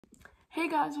Hey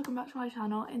guys, welcome back to my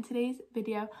channel. In today's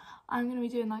video, I'm going to be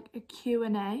doing like a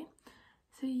Q&A.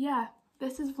 So yeah,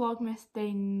 this is Vlogmas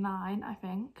day 9, I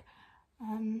think.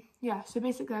 Yeah, so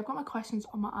basically I've got my questions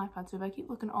on my iPad, so if I keep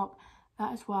looking up,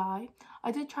 that is why.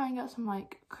 I did try and get some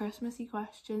like Christmassy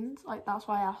questions, like that's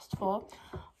what I asked for,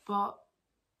 but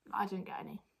I didn't get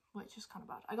any, which is kind of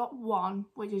bad. I got one,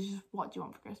 which is just, what do you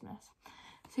want for Christmas?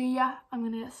 So yeah, I'm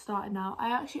going to get started now.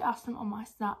 I actually asked them on my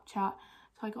Snapchat,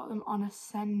 so I got them on a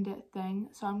send it thing.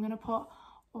 So I'm going to put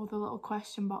all the little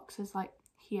question boxes like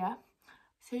here.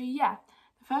 So yeah,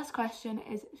 the first question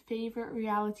is favourite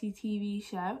reality TV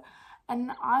show.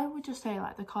 And I would just say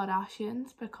like the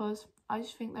Kardashians, because I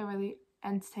just think they're really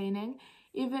entertaining.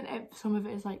 Even if some of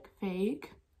it is like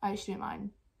fake, I actually don't mind,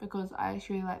 because I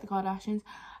actually really like the Kardashians.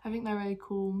 I think they're really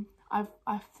cool. I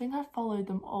think I've followed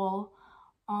them all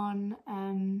on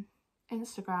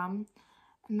Instagram,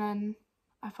 and then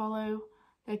I follow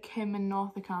the Kim and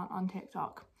North account on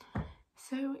TikTok.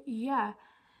 So yeah,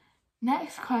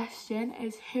 next question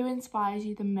is who inspires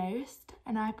you the most,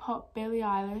 and I put Billie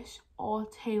Eilish or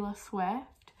Taylor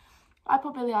Swift. I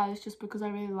put Billie Eilish just because I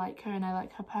really like her and I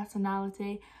like her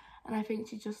personality, and I think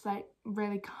she's just like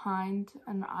really kind,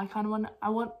 and I kind of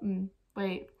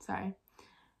wait, sorry,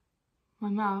 my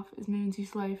mouth is moving too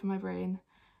slow for my brain.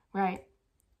 Right,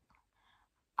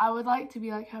 I would like to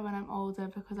be like her when I'm older,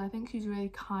 because I think she's really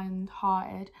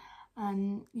kind-hearted,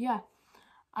 and yeah.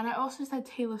 And I also said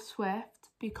Taylor Swift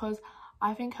because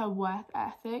I think her work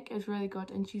ethic is really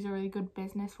good and she's a really good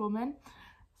businesswoman.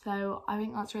 So I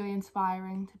think that's really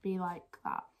inspiring to be like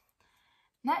that.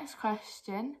 Next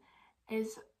question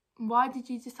is, why did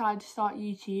you decide to start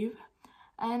YouTube?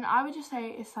 And I would just say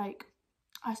it's like,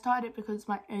 I started it because it's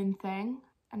my own thing,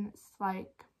 and it's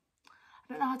like, I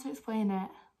don't know how to explain it.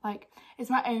 Like, it's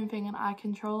my own thing and I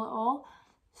control it all.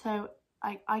 So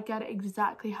I get it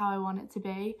exactly how I want it to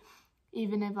be.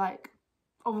 Even if like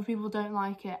other people don't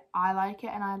like it, I like it,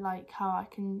 and I like how I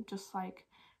can just like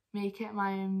make it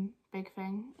my own big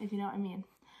thing, if you know what I mean.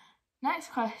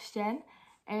 Next question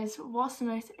is, what's the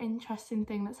most interesting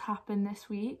thing that's happened this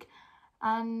week?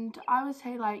 And I would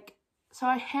say like, so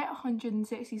I hit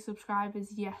 160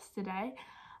 subscribers yesterday,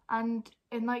 and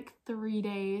in like 3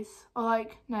 days, or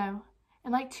like no,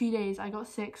 in like 2 days I got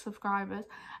 6 subscribers,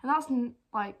 and that's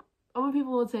like, other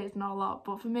people would say it's not a lot,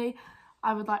 but for me,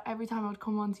 I would like, every time I would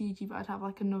come onto YouTube, I'd have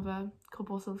like another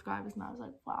couple of subscribers, and I was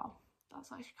like, wow,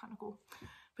 that's actually kind of cool.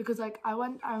 Because like I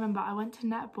remember I went to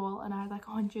netball and I had like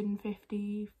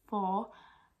 154,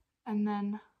 and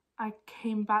then I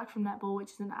came back from netball,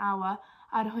 which is an hour,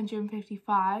 I had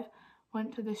 155,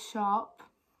 went to the shop,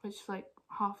 which is like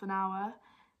half an hour,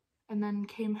 and then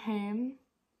came home,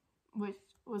 which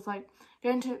was like,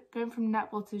 going from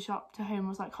netball to the shop to home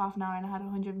was like half an hour, and I had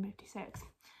 156.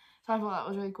 So I thought that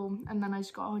was really cool. And then I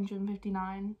just got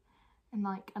 159 in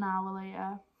like an hour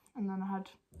later, and then I had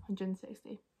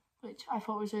 160, which I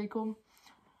thought was really cool.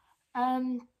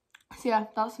 So yeah,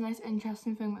 that's the most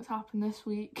interesting thing that's happened this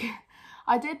week.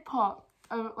 I did put,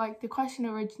 like, the question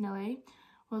originally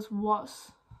was,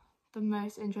 what's the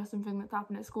most interesting thing that's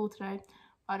happened at school today?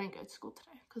 I didn't go to school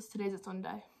today because today's a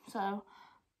Sunday, so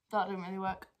that didn't really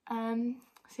work. So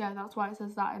yeah, that's why it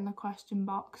says that in the question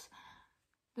box.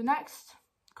 The next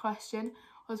question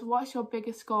was, what's your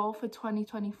biggest goal for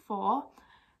 2024?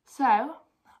 So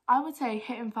I would say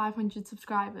hitting 500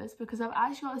 subscribers, because I've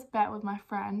actually got this bet with my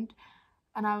friend,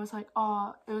 and I was like,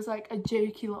 oh, it was like a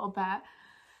jokey little bet,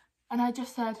 and I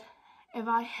just said, if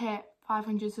I hit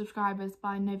 500 subscribers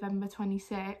by November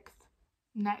 26th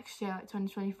next year, like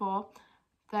 2024,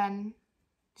 then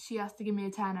she has to give me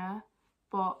a tenner,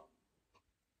 but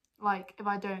like if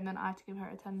I don't, then I have to give her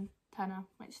a tenner,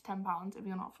 which is £10 if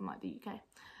you're not from like the UK.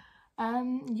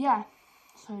 Yeah,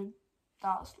 so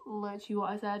that's literally what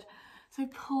I said. So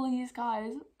please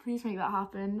guys, please make that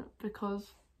happen,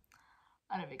 because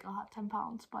I don't think I'll have £10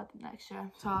 by the next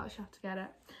year, so I'll actually have to get it.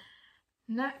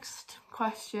 Next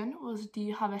question was, do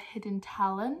you have a hidden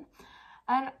talent?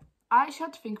 And I actually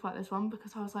had to think about this one,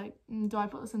 because I was like, do I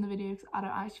put this in the video? Because I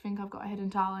don't actually think I've got a hidden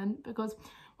talent, because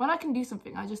when I can do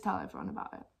something, I just tell everyone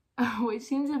about it, which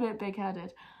seems a bit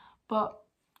big-headed, but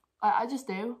I just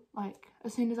do. Like,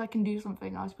 as soon as I can do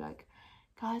something, I'll just be like,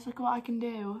 guys, look what I can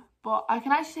do. But I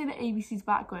can actually say the ABCs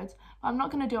backwards. But I'm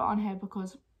not going to do it on here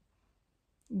because,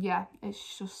 yeah,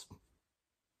 it's just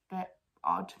a bit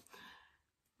odd.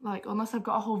 Like, unless I've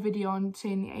got a whole video on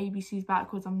saying the ABCs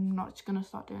backwards, I'm not just going to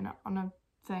start doing it on a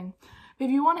thing. But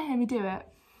if you want to hear me do it,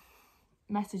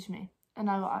 message me and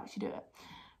I will actually do it,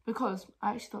 because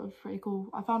I actually thought it was pretty cool.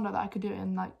 I found out that I could do it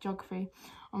in like geography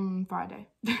on Friday.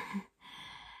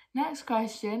 Next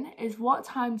question is, what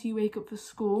time do you wake up for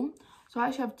school? So I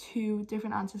actually have 2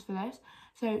 different answers for this.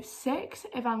 So 6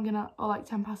 if I'm gonna, or like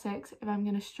 10 past 6 if I'm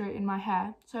gonna straighten my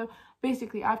hair. So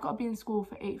basically I've got to be in school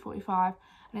for 8:45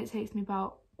 and it takes me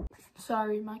about,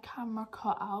 sorry, my camera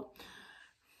cut out.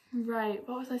 Right,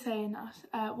 what was I saying?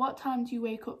 What time do you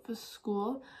wake up for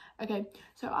school? Okay,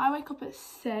 so I wake up at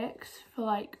 6 for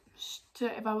like,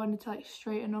 if I wanted to like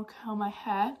straighten or curl my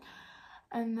hair.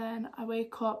 And then I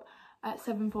wake up at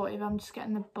 7:40 if I'm just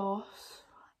getting the bus.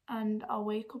 And I'll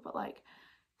wake up at like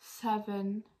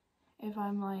 7 if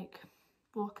I'm like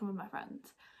walking with my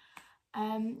friends.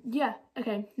 Yeah,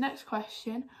 okay, next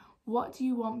question. What do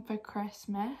you want for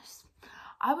Christmas?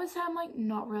 I would say I'm like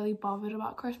not really bothered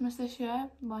about Christmas this year.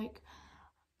 Like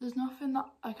there's nothing that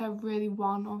like I really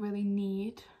want or really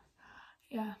need.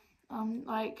 Yeah,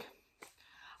 like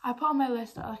I put on my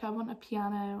list that like I want a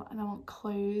piano and I want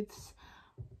clothes,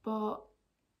 but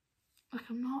like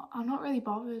I'm not really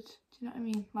bothered. Do you know what I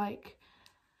mean? Like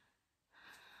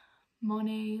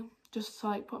money, just to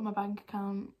like put in my bank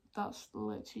account, that's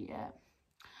literally it.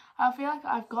 I feel like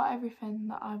I've got everything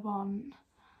that I want.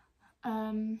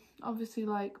 Obviously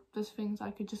like there's things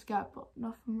I could just get, but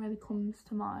nothing really comes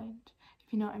to mind,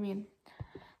 if you know what I mean.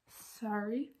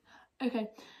 Sorry. Okay,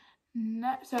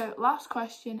 so last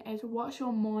question is, what's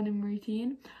your morning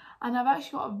routine? And I've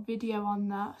actually got a video on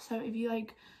that, so if you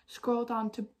like scroll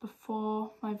down to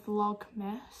before my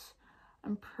Vlogmas,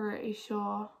 I'm pretty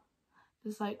sure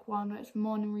there's like one where it's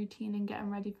morning routine and getting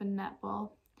ready for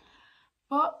netball.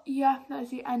 But yeah,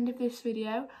 that's the end of this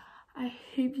video. I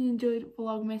hope you enjoyed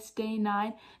Vlogmas Day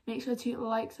 9. Make sure to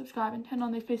like, subscribe and turn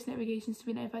on those post notifications to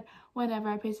be notified whenever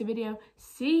I post a video.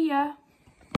 See ya!